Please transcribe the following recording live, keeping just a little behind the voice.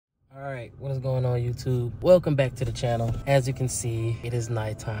Alright, what is going on YouTube? Welcome back to the channel. As you can see, it is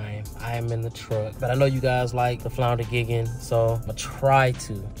nighttime. I am in the truck, but I know you guys like the flounder gigging, so I'm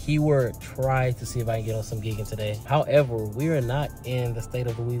gonna keyword try to see if I can get on some gigging today. However, we are not in the state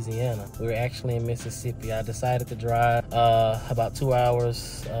of Louisiana. We're actually in Mississippi. I decided to drive about 2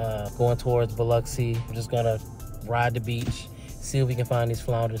 hours going towards Biloxi. I'm just gonna ride the beach, see if we can find these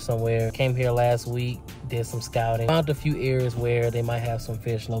flounders somewhere. Came here last week, did some scouting, found a few areas where they might have some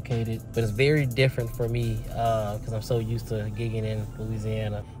fish located, but it's very different for me because I'm so used to gigging in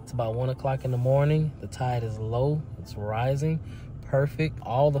Louisiana. It's about 1 o'clock in the morning. The tide is low, it's rising. Perfect.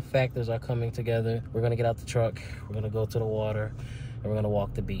 All the factors are coming together. We're gonna get out the truck, we're gonna go to the water, and we're gonna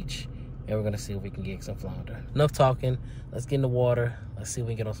walk the beach, and we're gonna see if we can gig some flounder. Enough talking, let's get in the water. Let's see if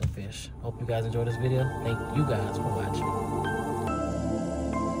we can get on some fish. Hope you guys enjoy this video. Thank you guys for watching.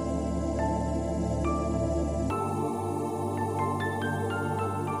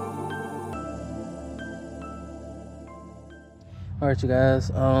 All right, you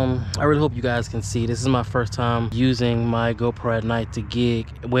guys, I really hope you guys can see. This is my first time using my GoPro at night to gig.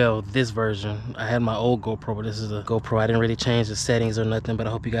 Well, this version. I had my old GoPro, but this is a GoPro. I didn't really change the settings or nothing, but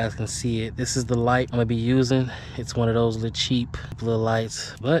I hope you guys can see it. This is the light I'm gonna be using. It's one of those little cheap little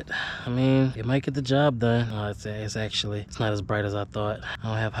lights, but I mean, it might get the job done. It's not as bright as I thought. I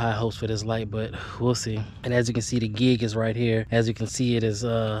don't have high hopes for this light, but we'll see. And as you can see, the gig is right here. As you can see, it is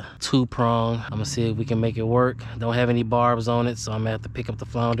 2-prong. I'm gonna see if we can make it work. Don't have any barbs on it, so I'm gonna have to pick up the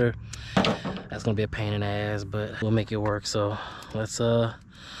flounder. That's gonna be a pain in the ass, but we'll make it work. So let's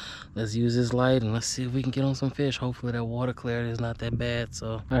use this light and let's see if we can get on some fish. Hopefully that water clarity is not that bad.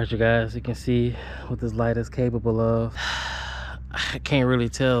 So all right, you guys, you can see what this light is capable of. I can't really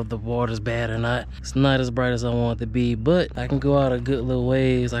tell if the water's bad or not. It's not as bright as I want it to be, but I can go out a good little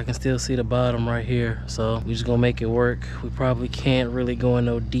ways. I can still see the bottom right here. So we're just gonna make it work. We probably can't really go in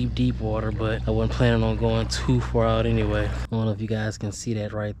no deep water, but I wasn't planning on going too far out anyway. I don't know if you guys can see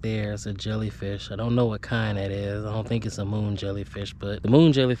that right there. It's a jellyfish. I don't know what kind that is. I don't think it's a moon jellyfish, but the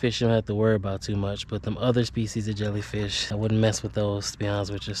moon jellyfish you don't have to worry about too much. But them other species of jellyfish, I wouldn't mess with those, to be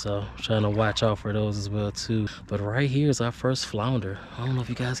honest with you. So I'm trying to watch out for those as well too. But right here is our first flounder. I don't know if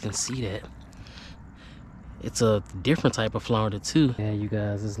you guys can see that. It's a different type of flounder too. Yeah, you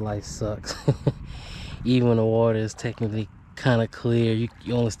guys, this light sucks. Even when the water is technically kind of clear,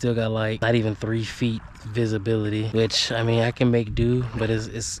 you only still got like not even 3 feet visibility, which I mean I can make do, but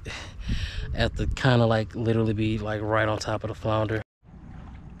it's have to kind of like literally be like right on top of the flounder.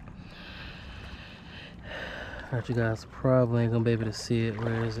 Alright, you guys, probably ain't gonna be able to see it.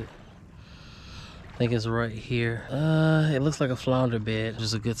 Where is it? I think it's right here. It looks like a flounder bed, which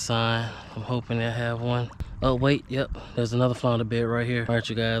is a good sign. I'm hoping I have one. Oh wait, yep, there's another flounder bed right here. All right,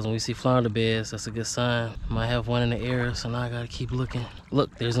 you guys, when we see flounder beds, that's a good sign. Might have one in the air, so now I gotta keep looking.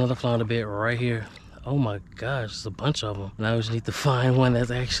 Look, there's another flounder bed right here. Oh my gosh, there's a bunch of them. Now we just need to find one that's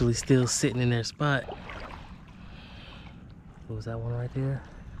actually still sitting in their spot. What was that one right there?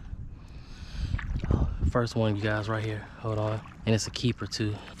 Oh, first one, you guys, right here. Hold on. And it's a keeper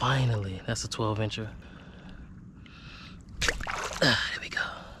too. Finally, that's a 12-incher. There we go.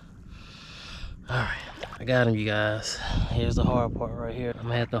 All right, I got him, you guys. Here's the hard part right here. I'm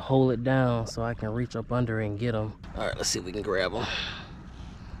gonna have to hold it down so I can reach up under and get him. All right, let's see if we can grab him.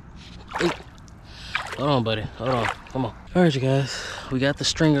 Ooh. Hold on, buddy, hold on, come on. All right, you guys, we got the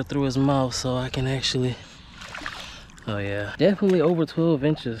stringer through his mouth so I can actually, oh yeah, definitely over 12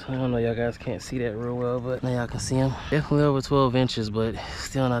 inches. I don't know, y'all guys can't see that real well, but now y'all can see him. Definitely over 12 inches, but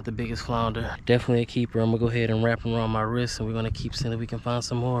still not the biggest flounder. Definitely a keeper. I'm gonna go ahead and wrap him around my wrist, and we're gonna keep seeing if we can find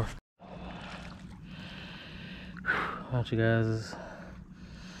some more. All right, you guys,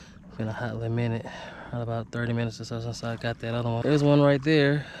 it's been a hot little minute. Probably about 30 minutes or so since I got that other one. There's one right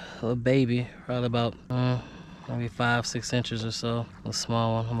there, a little baby, probably about maybe 5-6 inches or so. A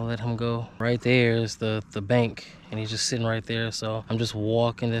small one. I'm gonna let him go. Right there is the bank, and he's just sitting right there. So I'm just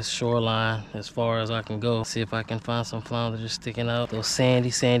walking this shoreline as far as I can go. See if I can find some flounder just sticking out. Those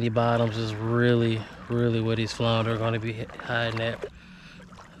sandy bottoms is really where these flounder are gonna be hiding at.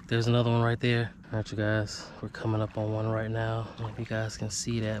 There's another one right there. All right, you guys, we're coming up on one right now. I don't know if you guys can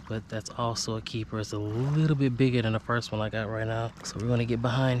see that, but that's also a keeper. It's a little bit bigger than the first one I got right now. So we're gonna get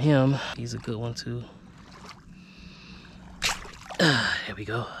behind him. He's a good one too. There we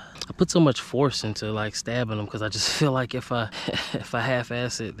go. I put so much force into like stabbing them because I just feel like if I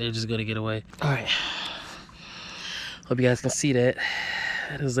half-ass it, they're just gonna get away. All right. Hope you guys can see that.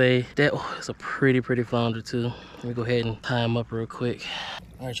 It's a pretty flounder too. Let me go ahead and tie him up real quick.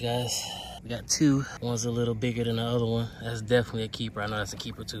 All right, you guys. We got two. One's a little bigger than the other one. That's definitely a keeper. I know that's a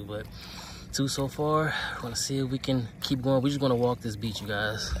keeper too, but 2 so far. We're gonna see if we can keep going. We're just gonna walk this beach, you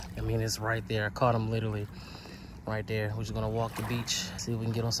guys. I mean, it's right there. I caught him literally right there. We're just gonna walk the beach, see if we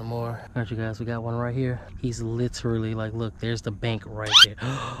can get on some more. All right, you guys, we got one right here. He's literally like, look, there's the bank right there.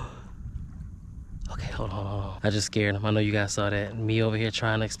 Okay, hold on. I just scared him. I know you guys saw that. Me over here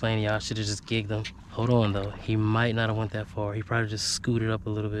trying to explain to y'all, should have just gigged him. Hold on though, he might not have went that far. He probably just scooted up a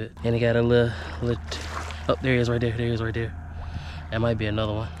little bit. And he got a little, oh, there he is right there. There he is right there. That might be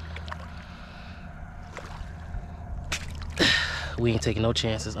another one. We ain't taking no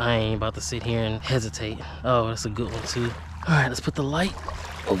chances. I ain't about to sit here and hesitate. Oh, that's a good one too. All right, let's put the light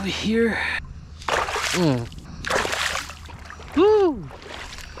over here. Woo!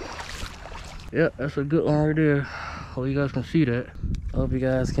 Yep, that's a good one right there. Hope you guys can see that. Hope you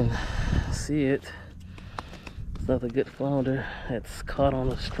guys can see it. It's another good flounder that's caught on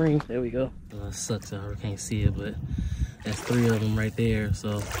the string. There we go. It sucks I can't see it, but that's 3 of them right there. So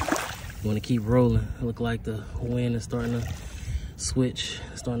you want to keep rolling. It look like the wind is starting to switch.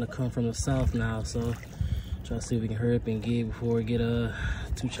 It's starting to come from the south now. So try to see if we can hurry up and gig before we get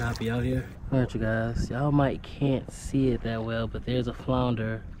too choppy out here. All right, you guys. Y'all might can't see it that well, but there's a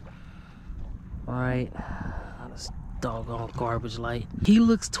flounder. All right. This doggone garbage light. He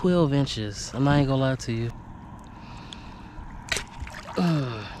looks 12 inches. I'm not even gonna lie to you.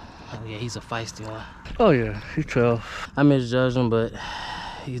 Oh yeah, he's a feisty one. Oh yeah, he's 12. I misjudged him, but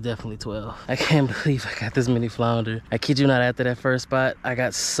he's definitely 12. I can't believe I got this many flounder. I kid you not, after that first spot, I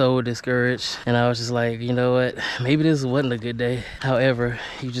got so discouraged. And I was just like, you know what? Maybe this wasn't a good day. However,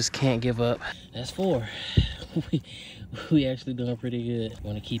 you just can't give up. That's 4. we actually doing pretty good.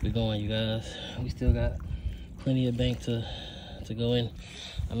 Want to keep it going, you guys. We still got plenty of bank to go in.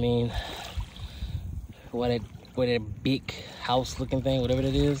 I mean, where that big house looking thing, whatever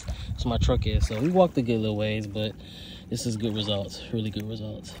that is, that's my truck is. So we walked a good little ways, but this is good results, really good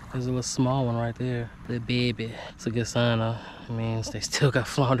results. There's a little small one right there, the baby. It's a good sign though. I mean, they still got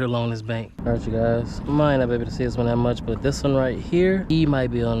flounder along this bank. All right, you guys, I might not be able to see this one that much, but this one right here, he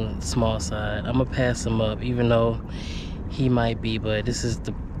might be on the small side. I'm gonna pass him up, even though he might be, but this is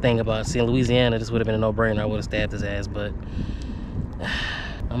the thing about, see, in Louisiana, this would have been a no-brainer. I would have stabbed his ass, but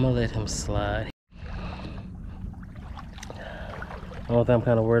I'm gonna let him slide. The only thing I'm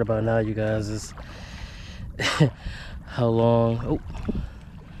kind of worried about now, you guys, is how long. Oh,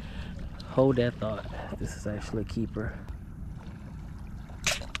 hold that thought. This is actually a keeper.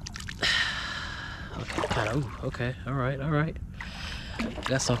 Okay, kind of. Okay, all right.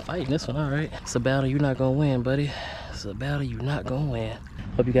 Got some fight in this one. All right, it's a battle you're not gonna win, buddy. It's a battle you're not gonna win.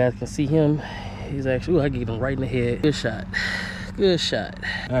 Hope you guys can see him. He's actually, ooh, I get him right in the head. Good shot. Good shot.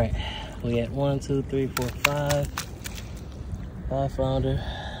 All right, we got 1, 2, 3, 4, 5 flounder.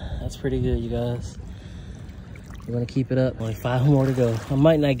 That's pretty good, you guys. We're gonna keep it up. Only 5 more to go. I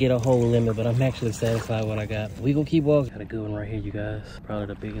might not get a whole limit, but I'm actually satisfied with what I got. We gonna keep walking. Got a good one right here, you guys. Probably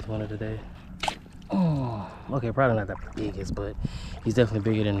the biggest one of the day. Oh, okay, probably not the biggest, but he's definitely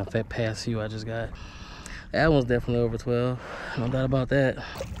bigger than the past few I just got. That one's definitely over 12. No doubt about that.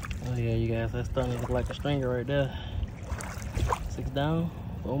 Oh yeah, you guys, that's starting to look like a stringer right there. 6 down,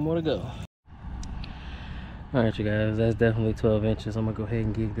 4 more to go. All right, you guys, that's definitely 12 inches. I'm gonna go ahead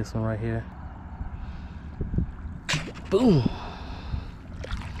and gig this one right here. Boom.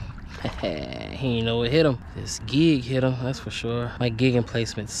 He ain't know what hit him. This gig hit him, that's for sure. My gigging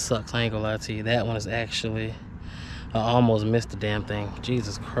placement sucks, I ain't gonna lie to you. That one is actually, I almost missed the damn thing.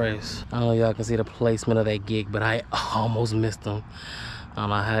 Jesus Christ. I don't know if y'all can see the placement of that gig, but I almost missed them. I don't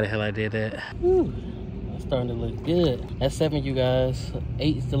know how the hell I did that. Woo. It's starting to look good. That's 7, you guys.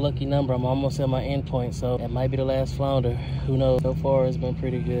 8's the lucky number. I'm almost at my end point, so that might be the last flounder. Who knows? So far, it's been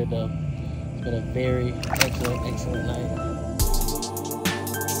pretty good, though. It's been a very excellent night.